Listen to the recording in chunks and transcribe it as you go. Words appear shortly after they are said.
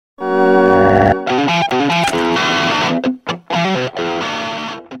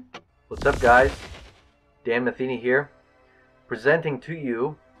What's up, guys? Dan Matheny here, presenting to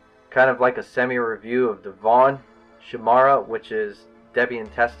you kind of like a semi-review of Devuan Chimera, which is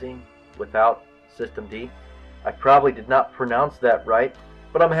Debian testing without systemd. I probably did not pronounce that right,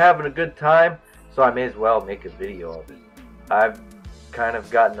 but I'm having a good time, so I may as well make a video of it. I've kind of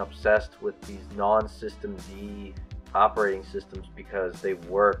gotten obsessed with these non-systemd operating systems because they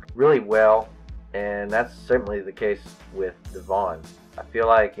work really well, and that's certainly the case with Devuan. I feel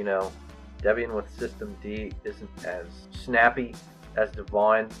like, Debian with systemd isn't as snappy as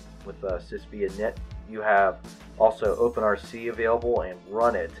Devuan with sysvinit. You have also OpenRC available and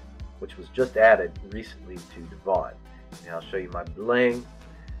Run It, which was just added recently to Devuan. And I'll show you my bling,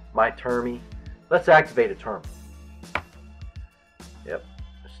 my termy. Let's activate a term. Yep,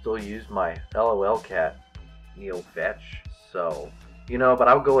 I still use my LOLcat neofetch. So, but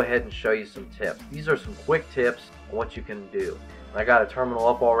I'll go ahead and show you some tips. These are some quick tips on what you can do. I got a terminal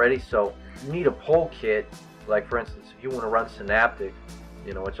up already, so you need a polkit. Like for instance, if you want to run Synaptic,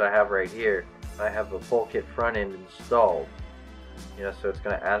 which I have right here, I have a polkit front end installed. So it's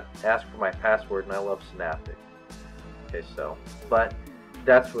going to ask for my password, and I love Synaptic. Okay, but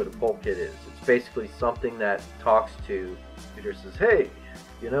that's what a polkit is. It's basically something that talks to computer, says, hey,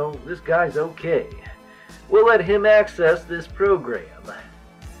 this guy's okay. We'll let him access this program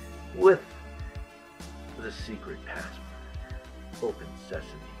with the secret password. Open sesame.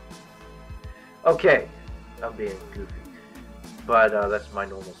 Okay, I'm being goofy, but that's my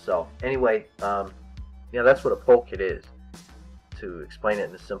normal self. Anyway, that's what a polkit is. To explain it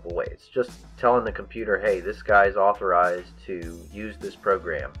in a simple way, it's just telling the computer, hey, this guy's authorized to use this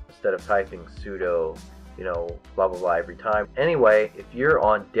program, instead of typing sudo, blah blah blah every time. Anyway, if you're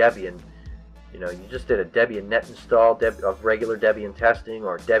on Debian, you just did a Debian net install of regular Debian testing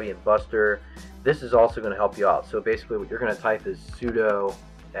or Debian Buster, this is also going to help you out. So basically what you're going to type is sudo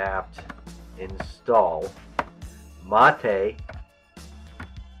apt install mate-polkit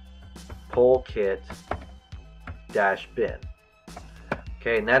 -bin.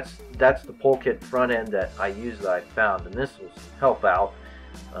 Okay, and that's the polkit front end that I use, that I found, and this will help out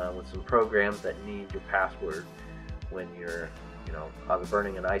with some programs that need your password when you're either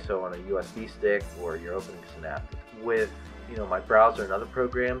burning an ISO on a USB stick or you're opening Synaptic. With my browser and other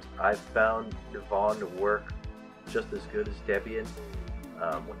programs, I've found Devuan to work just as good as Debian.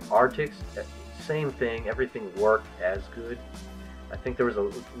 With Artix, same thing, everything worked as good. I think there was a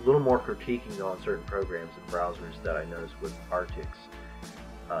little more critiquing on certain programs and browsers that I noticed with Artix.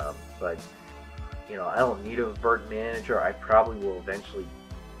 But I don't need a Virt Manager. I probably will eventually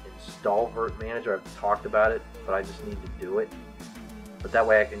install Virt Manager. I've talked about it, but I just need to do it. But that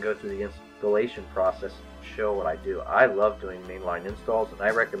way I can go through the installation process and show what I do. I love doing mainline installs, and I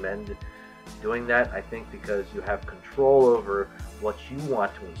recommend doing that, I think, because you have control over what you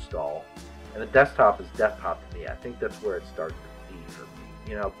want to install. And the desktop is desktop to me. I think that's where it starts to be for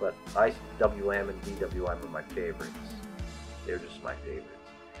me. But IWM and DWM are my favorites. They're just my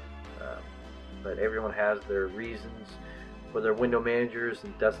favorites. But everyone has their reasons for their window managers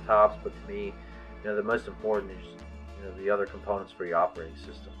and desktops, but to me, the most important is the other components for your operating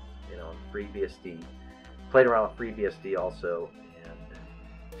system. Freebsd. Played around with Freebsd also,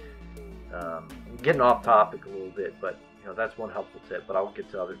 and getting off topic a little bit, but that's one helpful tip. But I'll get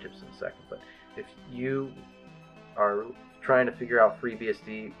to other tips in a second. But if you are trying to figure out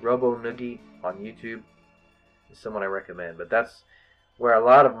Freebsd, Robo Nuggie on YouTube is someone I recommend. But that's where a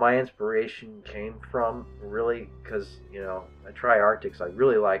lot of my inspiration came from, really, because I try Artix, I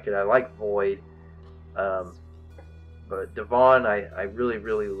really like it. I like Void, but Devuan I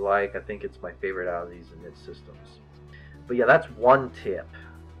really like. I think it's my favorite out of these init systems. But yeah, that's one tip.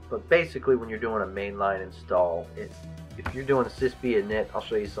 But basically, when you're doing a mainline install, if you're doing sysvinit, I'll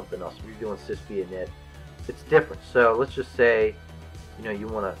show you something else. If you're doing sysvinit, it's different. So let's just say you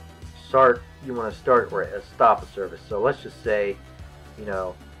want to start or stop a service. So let's just say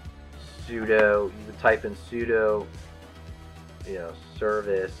sudo, you would type in sudo,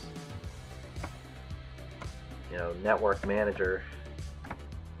 service, network manager,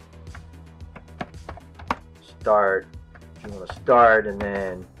 start, if you want to start, and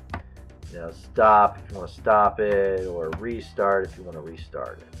then, stop if you want to stop it, or restart if you want to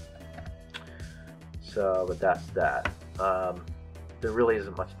restart it. So, but that's that. There really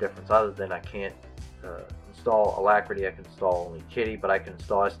isn't much difference, other than I can't install Alacrity. I can install only Kitty, but I can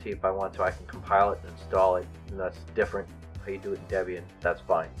install ST if I want to. I can compile it and install it, and that's different. How you do it in Debian, that's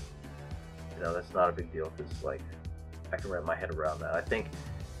fine. That's not a big deal, because I can wrap my head around that. I think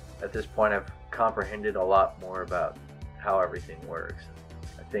at this point I've comprehended a lot more about how everything works.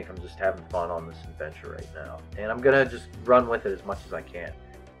 I think I'm just having fun on this adventure right now, and I'm gonna just run with it as much as I can.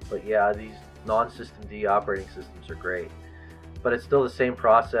 But yeah, these non-systemd operating systems are great. But it's still the same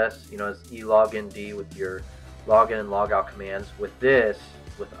process, you know, as elogin.d with your login and logout commands. With this,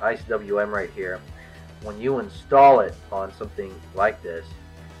 with icewm right here, when you install it on something like this,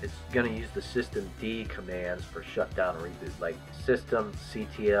 it's going to use the systemd commands for shutdown and reboot, like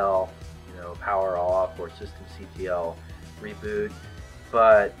systemctl, you know, power off, or systemctl reboot.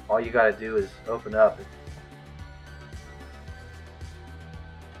 But all you got to do is open up.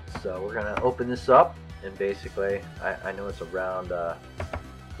 So we're going to open this up, and basically, I know it's around the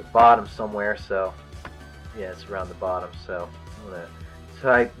bottom somewhere, so yeah, it's around the bottom. So I'm going to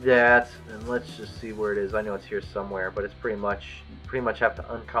type that, and let's just see where it is. I know it's here somewhere, but it's pretty much, you pretty much have to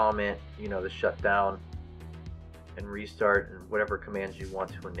uncomment, you know, the shutdown and restart and whatever commands you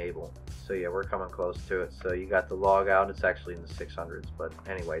want to enable. So yeah, we're coming close to it. So you got the logout, it's actually in the 600s, but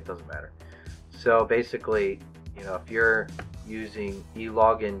anyway, it doesn't matter. So basically, you know, if you're using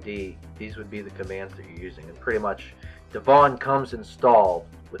elogin.d, these would be the commands that you're using, and pretty much Devuan comes installed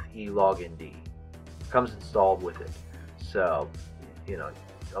with elogin.d, comes installed with it. So you know,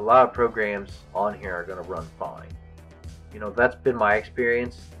 a lot of programs on here are going to run fine. You know, that's been my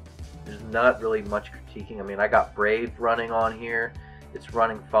experience. There's not really much critiquing. I mean, I got Brave running on here. It's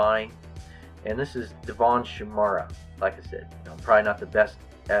running fine. And this is Devuan Chimera. Like I said, you know, I'm probably not the best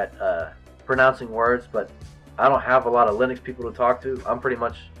at pronouncing words, but I don't have a lot of Linux people to talk to. I'm pretty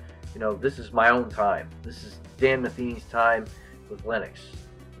much, you know, this is my own time. This is Dan Matheny's time with Linux,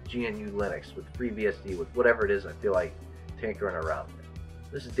 with GNU Linux, with Freebsd, with whatever it is I feel like tinkering around with.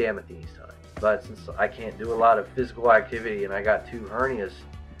 This is Dan Matheny's time. But since I can't do a lot of physical activity and I got 2 hernias,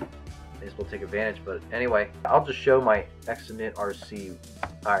 I guess we'll take advantage. But anyway, I'll just show my init rc.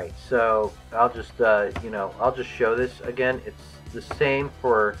 Alright, so I'll just you know, I'll just show this again. It's the same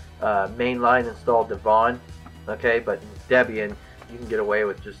for mainline install Devuan, okay, but in Debian you can get away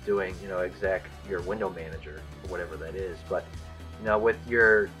with just doing, you know, exec your window manager or whatever that is. But you know, with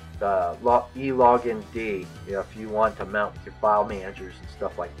your elogin.d, you know, if you want to mount your file managers and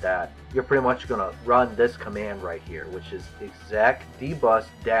stuff like that, you're pretty much going to run this command right here, which is exec dbus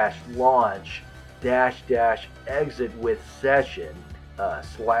 -launch --exit with session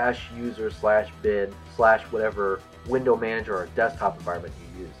 /user/bin/ whatever window manager or desktop environment you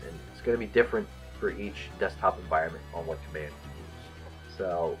use. And it's going to be different for each desktop environment on what command you use.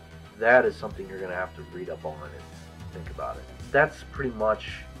 So that is something you're going to have to read up on and think about it. That's pretty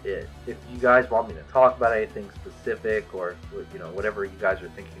much it. If you guys want me to talk about anything specific, or you know, whatever you guys are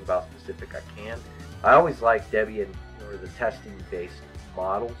thinking about specific, I can. I always like Debian or the testing based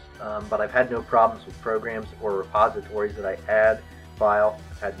models, but I've had no problems with programs or repositories that I add file.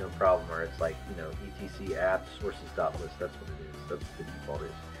 I've had no problem where it's like, you know, etc app sources.list. That's what it is. That's what the default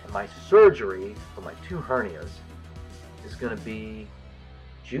is. And my surgery for my 2 hernias is going to be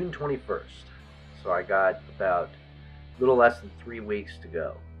June 21st. So I got about a little less than 3 weeks to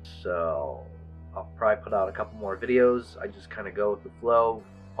go. So I'll probably put out a couple more videos. I just kind of go with the flow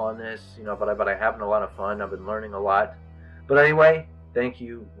on this, you know, but I'm having a lot of fun. I've been learning a lot. But anyway, thank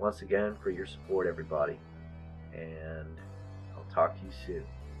you once again for your support, everybody. And I'll talk to you soon.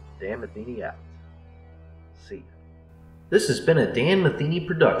 Dan Matheny out. See ya. This has been a Dan Matheny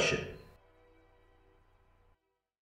production.